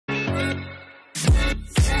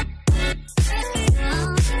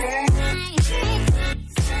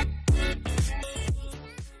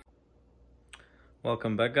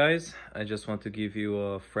Welcome back, guys. I just want to give you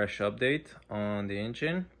a fresh update on the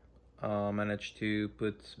engine. Managed to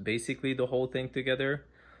put basically the whole thing together.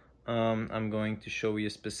 I'm going to show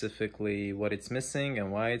you specifically what it's missing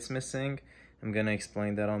and why it's missing. I'm gonna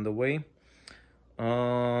explain that on the way.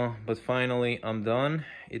 But finally I'm done.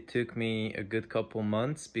 It took me a good couple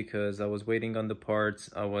months because I was waiting on the parts.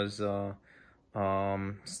 I was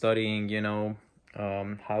studying,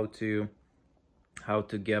 how to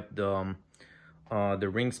get the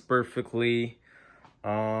rings perfectly.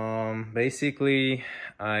 Basically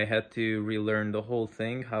I had to relearn the whole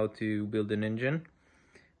thing, how to build an engine,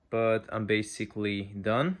 but I'm basically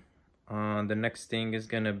done. The next thing is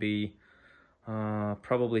gonna be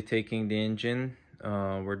probably taking the engine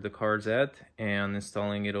where the car's at and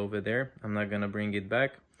installing it over there. I'm not gonna bring it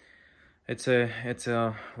back. It's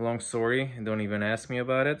a long story, don't even ask me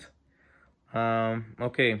about it.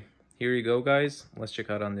 Okay, here you go, guys. Let's check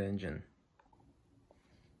out on the engine.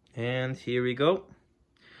 And here we go.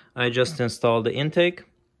 I just installed the intake.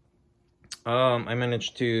 I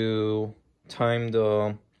managed to time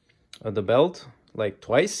the belt like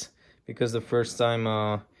twice, because the first time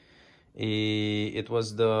it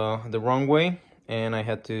was the wrong way and I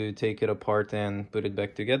had to take it apart and put it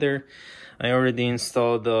back together. I already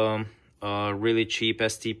installed a really cheap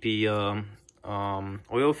STP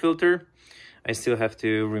oil filter. I still have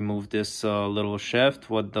to remove this little shaft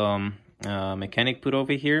what the mechanic put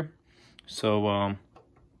over here, so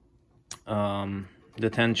the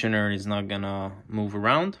tensioner is not gonna move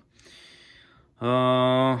around.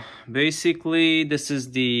 Basically this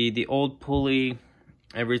is the old pulley.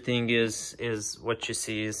 Everything is what you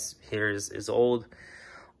see is old.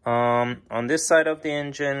 On this side of the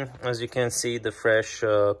engine, as you can see, the fresh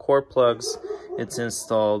core plugs, it's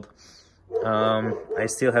installed. I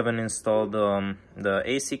still haven't installed the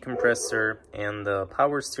AC compressor and the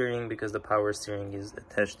power steering, because the power steering is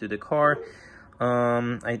attached to the car.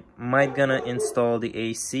 I might gonna install the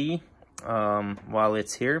AC while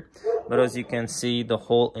it's here, but as you can see, the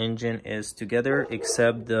whole engine is together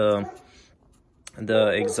except the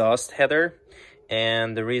exhaust header.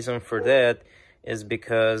 And the reason for that is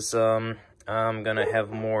because I'm gonna have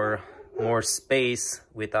more space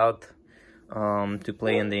without to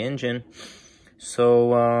play in the engine.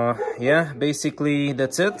 So yeah, basically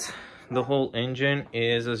that's it. The whole engine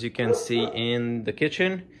is, as you can see, in the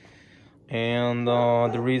kitchen. And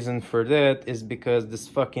the reason for that is because this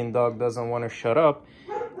fucking dog doesn't want to shut up.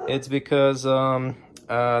 It's because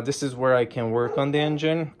this is where I can work on the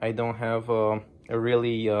engine. I don't have a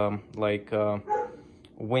really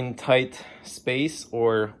wind tight space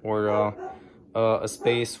or a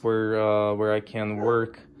space where I can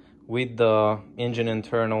work with the engine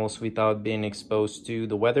internals without being exposed to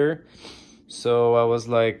the weather. So I was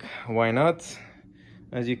like, why not?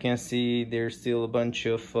 As you can see, there's still a bunch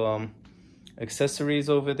of accessories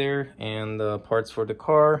over there and parts for the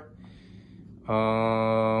car.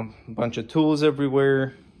 Bunch of tools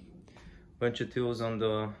everywhere. Bunch of tools on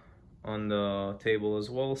the table as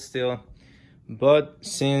well still. But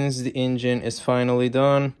since the engine is finally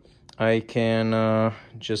done, I can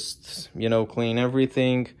just, clean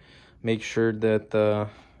everything, make sure that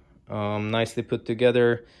nicely put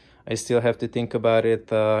together. I still have to think about it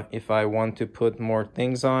if I want to put more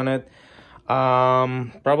things on it.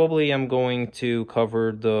 Probably I'm going to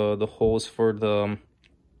cover the holes for the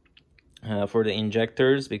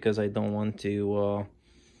injectors, because I don't want to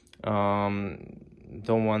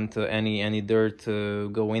any dirt to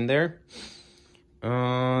go in there.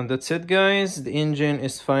 That's it, guys. The engine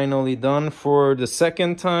is finally done for the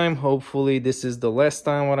second time. Hopefully this is the last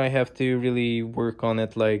time when I have to really work on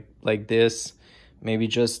it like this. Maybe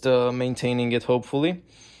just maintaining it, hopefully.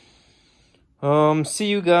 See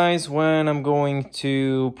you guys when I'm going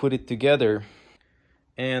to put it together.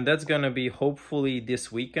 And that's gonna be hopefully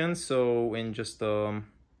this weekend, so in just a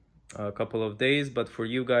couple of days. But for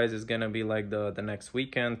you guys, it's gonna be like the next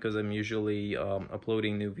weekend, because I'm usually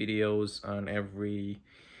uploading new videos on every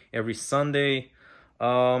Sunday.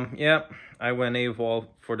 Yeah, I went AWOL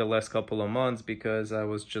for the last couple of months because I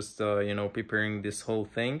was just preparing this whole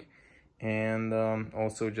thing, and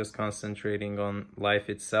also just concentrating on life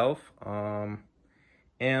itself,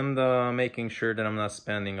 and making sure that I'm not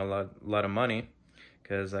spending a lot of money,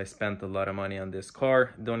 because I spent a lot of money on this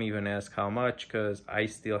car. Don't even ask how much, because I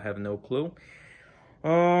still have no clue.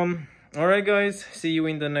 Alright, guys, see you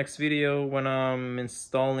in the next video when I'm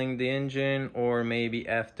installing the engine, or maybe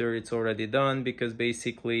after it's already done, because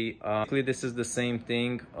basically this is the same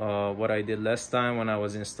thing what I did last time when I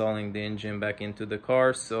was installing the engine back into the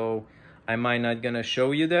car. So I might not gonna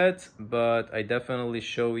show you that, but I definitely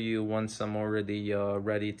show you once I'm already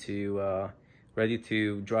ready to ready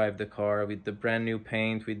to drive the car with the brand new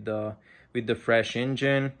paint, with the fresh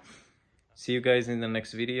engine. See you guys in the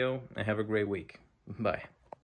next video and have a great week. Bye.